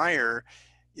rewire,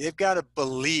 they've got to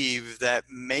believe that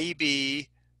maybe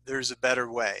there's a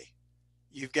better way.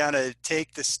 You've got to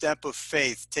take the step of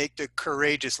faith, take the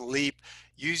courageous leap,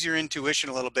 use your intuition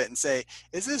a little bit and say,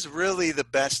 is this really the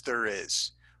best there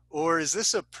is? Or is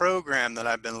this a program that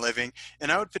I've been living? And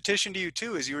I would petition to you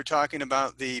too, as you were talking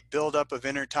about the buildup of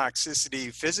inner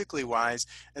toxicity physically wise,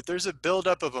 that there's a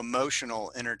buildup of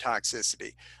emotional inner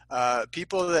toxicity.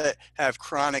 People that have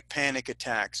chronic panic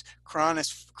attacks,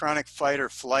 chronic fight or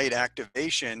flight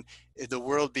activation, the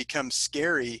world becomes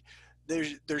scary.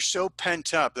 They're so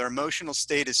pent up. Their emotional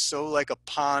state is so like a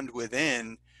pond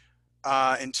within.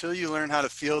 Until you learn how to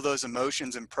feel those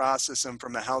emotions and process them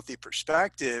from a healthy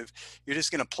perspective, you're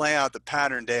just going to play out the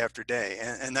pattern day after day.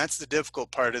 And that's the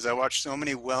difficult part. Is I watch so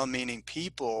many well-meaning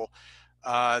people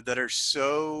that are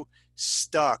so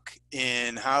stuck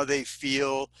in how they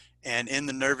feel and in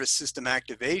the nervous system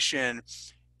activation,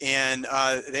 and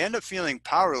they end up feeling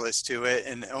powerless to it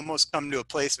and almost come to a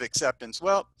place of acceptance.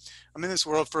 Well, I'm in this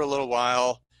world for a little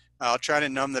while. I'll try to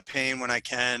numb the pain when I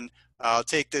can. I'll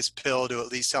take this pill to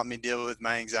at least help me deal with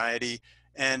my anxiety.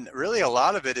 And really a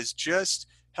lot of it is just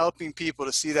helping people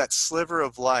to see that sliver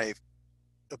of life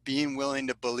of being willing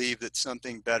to believe that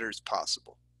something better is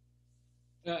possible.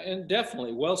 And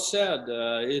definitely, well said.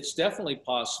 It's definitely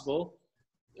possible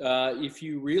if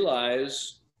you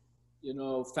realize,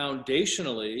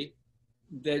 foundationally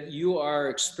that you are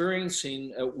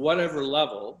experiencing at whatever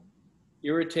level,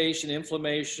 irritation,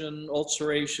 inflammation,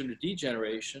 ulceration, or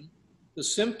degeneration, the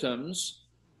symptoms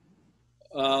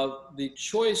of the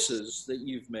choices that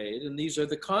you've made, and these are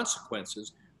the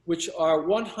consequences, which are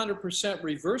 100%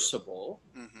 reversible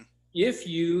if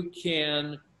you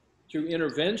can, through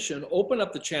intervention, open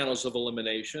up the channels of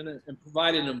elimination and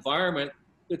provide an environment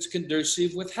that's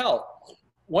conducive with health.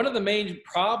 One of the main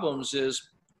problems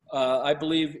is, I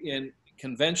believe, in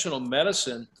conventional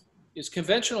medicine, has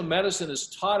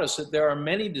taught us that there are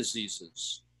many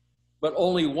diseases, but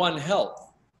only one health.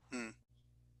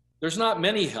 There's not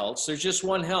many healths, there's just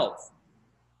one health.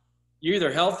 You're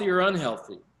either healthy or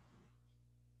unhealthy.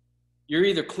 You're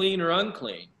either clean or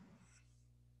unclean.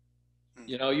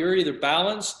 You're either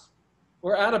balanced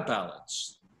or out of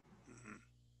balance.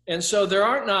 And so there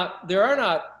are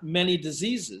not many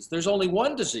diseases. There's only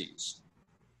one disease.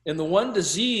 And the one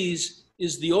disease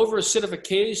is the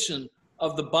over-acidification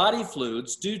of the body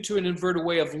fluids due to an inverted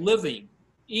way of living,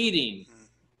 eating,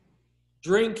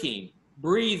 drinking,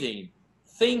 breathing,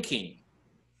 thinking,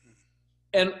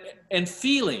 and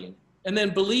feeling, and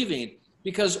then believing,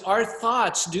 because our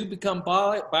thoughts do become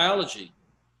biology.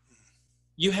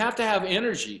 You have to have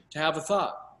energy to have a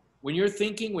thought. When you're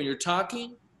thinking, when you're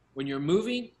talking, when you're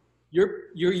moving, you're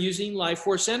using life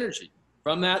force energy.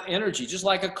 From that energy, just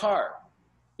like a car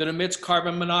that emits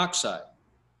carbon monoxide,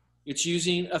 it's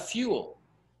using a fuel.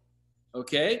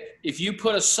 Okay? If you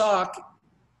put a sock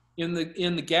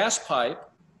in the gas pipe,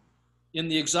 in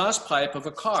the exhaust pipe of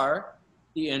a car,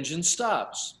 the engine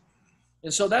stops.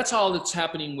 And so that's all that's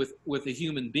happening with a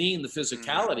human being, the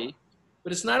physicality.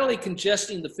 But it's not only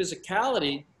congesting the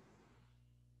physicality,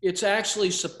 it's actually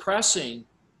suppressing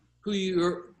who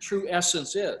your true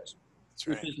essence is,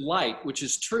 which is light, which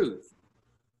is truth.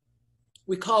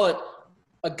 We call it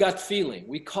a gut feeling.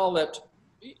 We call it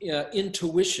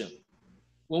intuition.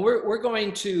 When we're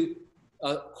going to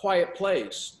a quiet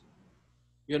place,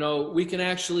 you know, we can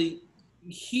actually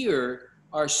hear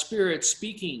our spirit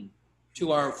speaking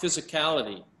to our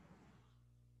physicality.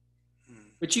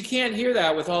 But you can't hear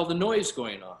that with all the noise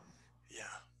going on. Yeah.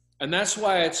 And that's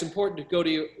why it's important to go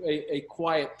to a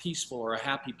quiet, peaceful, or a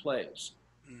happy place.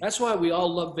 That's why we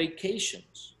all love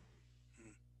vacations.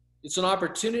 It's an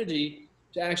opportunity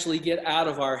to actually get out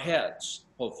of our heads,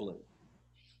 hopefully,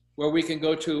 where we can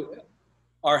go to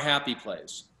our happy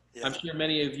place. Yeah. I'm sure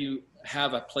many of you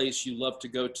have a place you love to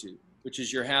go to, which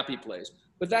is your happy place.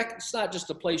 But that's not just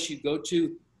a place you go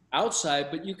to outside,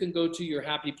 but you can go to your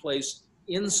happy place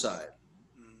inside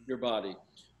your body.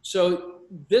 So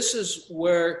this is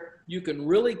where you can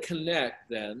really connect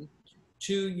then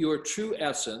to your true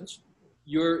essence,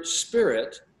 your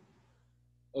spirit,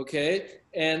 okay?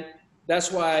 And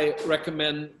that's why I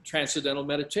recommend transcendental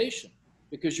meditation,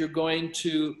 because you're going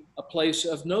to a place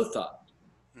of no thought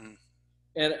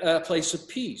and a place of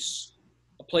peace,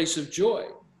 a place of joy.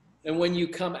 And when you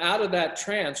come out of that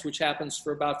trance, which happens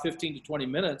for about 15 to 20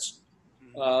 minutes,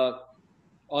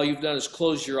 all you've done is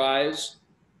close your eyes,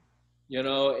 you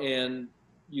know, and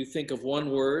you think of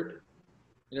one word.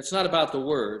 And it's not about the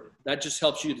word. That just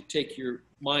helps you to take your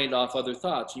mind off other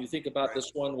thoughts. You think about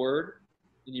this one word,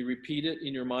 and you repeat it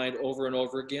in your mind over and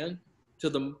over again till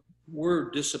the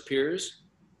word disappears,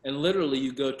 and literally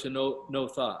you go to no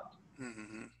thought.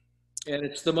 And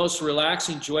it's the most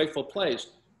relaxing, joyful place.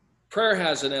 Prayer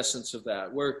has an essence of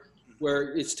that, where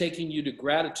it's taking you to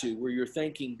gratitude, where you're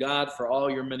thanking God for all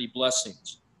your many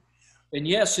blessings. And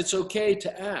yes, it's okay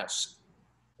to ask,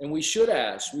 and we should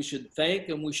ask. We should thank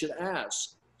and we should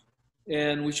ask,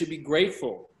 and we should be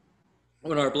grateful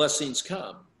when our blessings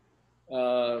come.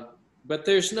 But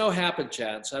there's no happen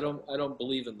chance. I don't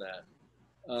believe in that.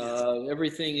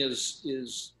 Everything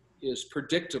is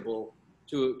predictable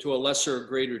to a lesser or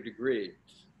greater degree.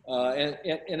 And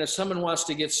if someone wants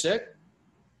to get sick,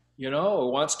 you know,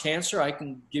 or wants cancer, I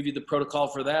can give you the protocol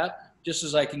for that, just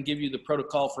as I can give you the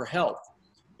protocol for health.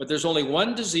 But there's only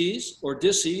one disease or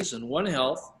disease and one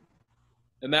health.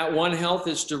 And that one health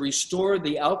is to restore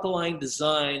the alkaline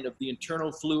design of the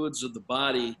internal fluids of the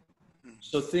body,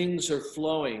 so things are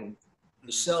flowing.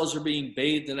 The cells are being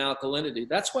bathed in alkalinity.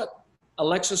 That's what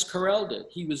Alexis Carrel did.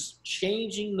 He was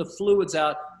changing the fluids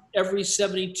out every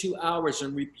 72 hours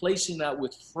and replacing that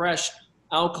with fresh,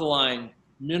 alkaline,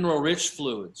 mineral-rich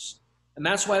fluids. And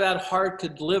that's why that heart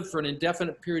could live for an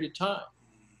indefinite period of time.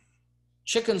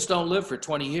 Chickens don't live for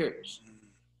 20 years,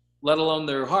 let alone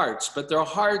their hearts. But their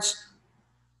hearts,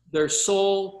 their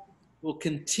soul will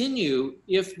continue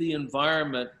if the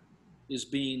environment is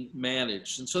being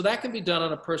managed. And so that can be done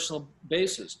on a personal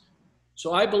basis.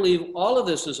 So I believe all of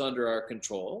this is under our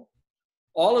control.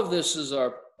 All of this is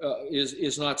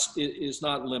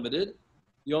not limited.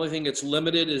 The only thing that's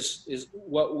limited is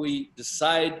what we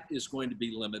decide is going to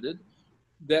be limited,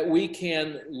 that we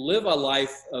can live a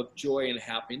life of joy and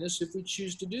happiness if we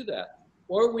choose to do that.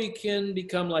 Or we can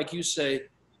become, like you say,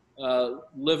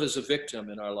 live as a victim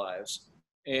in our lives.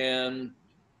 And,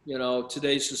 you know,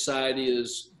 today's society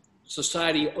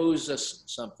owes us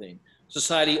something.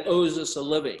 Society owes us a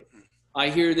living. I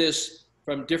hear this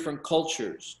from different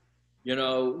cultures. You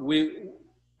know,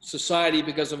 society,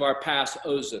 because of our past,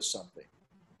 owes us something.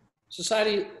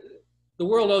 Society, the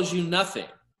world owes you nothing.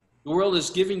 The world is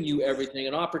giving you everything,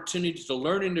 an opportunity to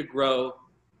learn and to grow,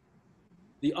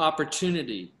 the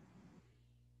opportunity,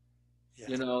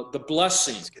 you know, the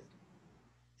blessing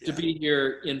to be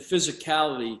here in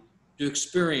physicality, to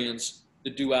experience the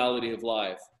duality of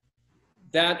life.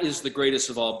 That is the greatest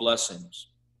of all blessings.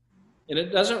 And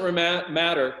it doesn't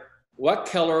matter what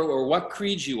color or what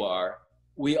creed you are,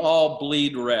 we all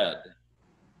bleed red.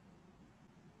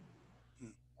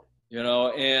 You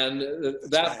know, and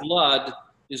that blood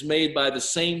is made by the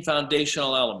same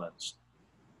foundational elements.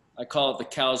 I call it the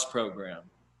COWS program: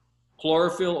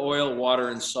 chlorophyll, oil, water,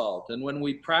 and salt. And when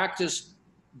we practice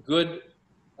good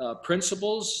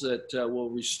principles that will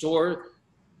restore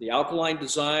the alkaline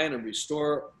design and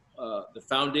restore the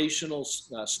foundational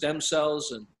stem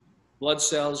cells and blood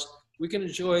cells, we can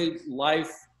enjoy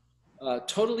life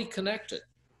totally connected.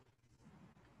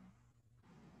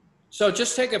 So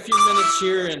just take a few minutes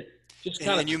here and just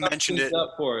kind of And you sum mentioned things it.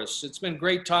 up for us. It's been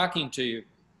great talking to you,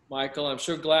 Michael. I'm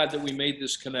so glad that we made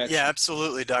this Yeah, connection.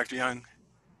 absolutely, Dr. Young.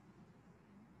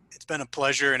 It's been a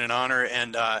pleasure and an honor.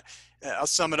 And I'll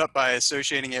sum it up by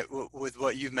associating it with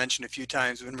what you've mentioned a few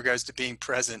times in regards to being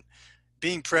present.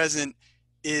 Being present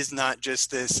is not just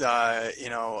this,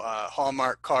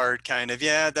 Hallmark card kind of,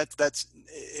 yeah,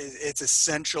 it's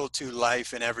essential to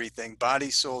life and everything,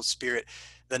 body, soul, spirit.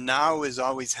 The now is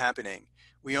always happening.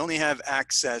 We only have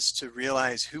access to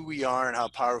realize who we are and how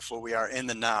powerful we are in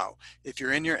the now. If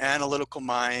you're in your analytical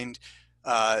mind,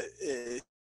 uh,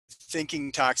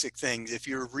 thinking toxic things, if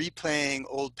you're replaying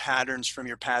old patterns from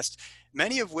your past,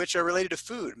 many of which are related to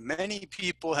food. Many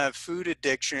people have food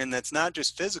addiction that's not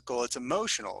just physical, it's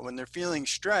emotional. When they're feeling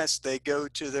stressed, they go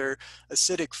to their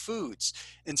acidic foods.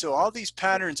 And so all these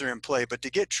patterns are in play, but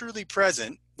to get truly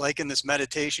present, like in this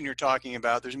meditation you're talking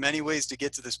about, there's many ways to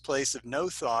get to this place of no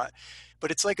thought,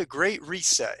 but it's like a great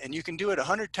reset, and you can do it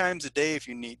 100 times a day if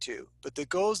you need to. But the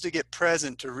goal is to get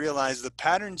present, to realize the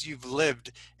patterns you've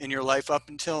lived in your life up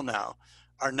until now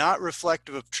are not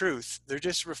reflective of truth. They're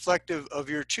just reflective of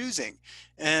your choosing.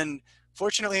 And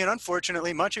fortunately and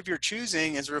unfortunately, much of your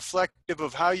choosing is reflective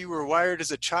of how you were wired as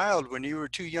a child when you were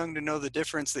too young to know the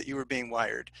difference that you were being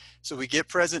wired. So we get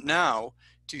present now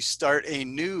to start a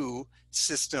new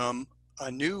system, a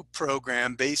new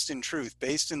program based in truth,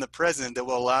 based in the present, that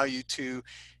will allow you to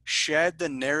shed the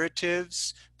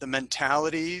narratives, the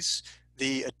mentalities,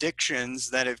 the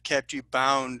addictions that have kept you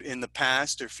bound in the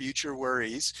past or future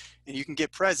worries, and you can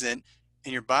get present,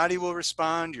 and your body will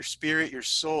respond, your spirit, your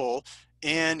soul.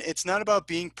 And it's not about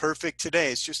being perfect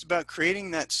today. It's just about creating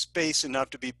that space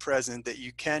enough to be present, that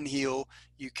you can heal,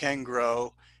 you can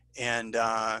grow, and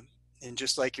and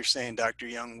just like you're saying, Dr.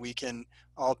 Young, we can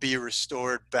all be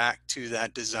restored back to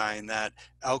that design, that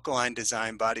alkaline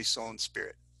design, body, soul, and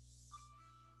spirit.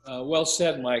 Well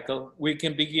said, Michael. We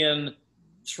can begin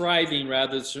thriving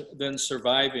rather than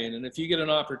surviving. And if you get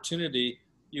an opportunity,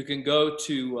 you can go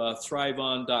to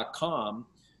thriveon.com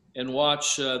and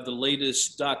watch the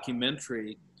latest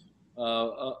documentary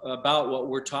about what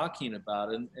we're talking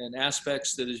about, and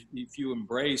aspects that if you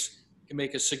embrace can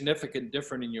make a significant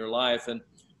difference in your life.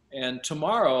 And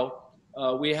tomorrow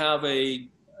we have a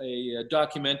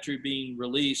documentary being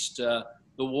released, the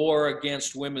war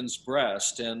against women's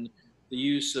breast and the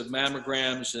use of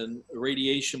mammograms and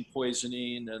radiation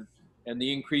poisoning and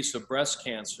the increase of breast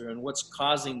cancer and what's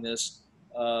causing this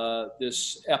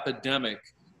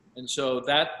epidemic. And so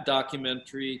that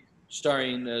documentary,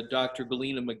 starring Dr.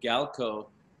 Galina Magalko,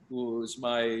 who is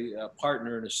my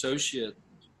partner and associate,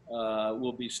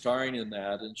 will be starring in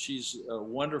that. And she's a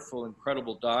wonderful,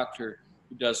 incredible doctor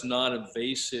who does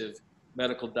non-invasive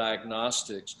medical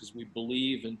diagnostics, because we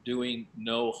believe in doing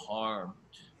no harm.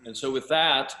 And so with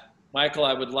that, Michael,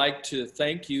 I would like to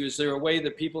thank you. Is there a way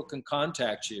that people can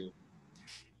contact you?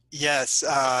 Yes,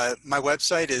 my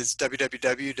website is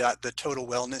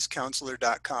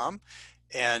www.thetotalwellnesscounselor.com,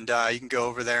 and you can go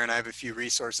over there, and I have a few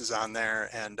resources on there,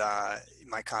 and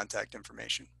my contact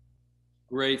information.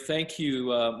 Great. Thank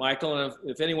you, Michael. And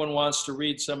if anyone wants to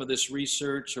read some of this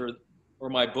research or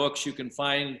my books, you can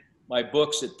find my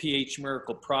books at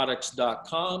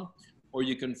phmiracleproducts.com, or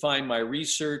you can find my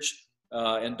research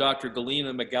and Dr.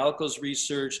 Galina Magalko's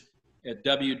research at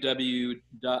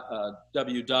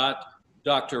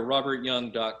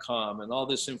www.drrobertyoung.com. And all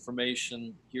this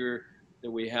information here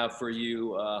that we have for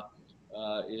you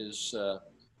is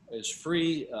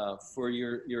free for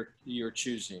your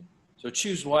choosing. So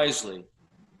choose wisely.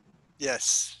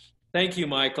 Yes. Thank you,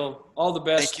 Michael. All the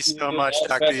best Thank you to so you. much, All the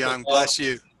Dr. best of Young. luck. Bless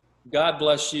you. God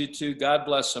bless you too. God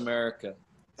bless America.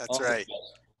 That's All the right.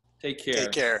 best. Take Take care.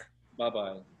 care.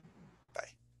 Bye-bye.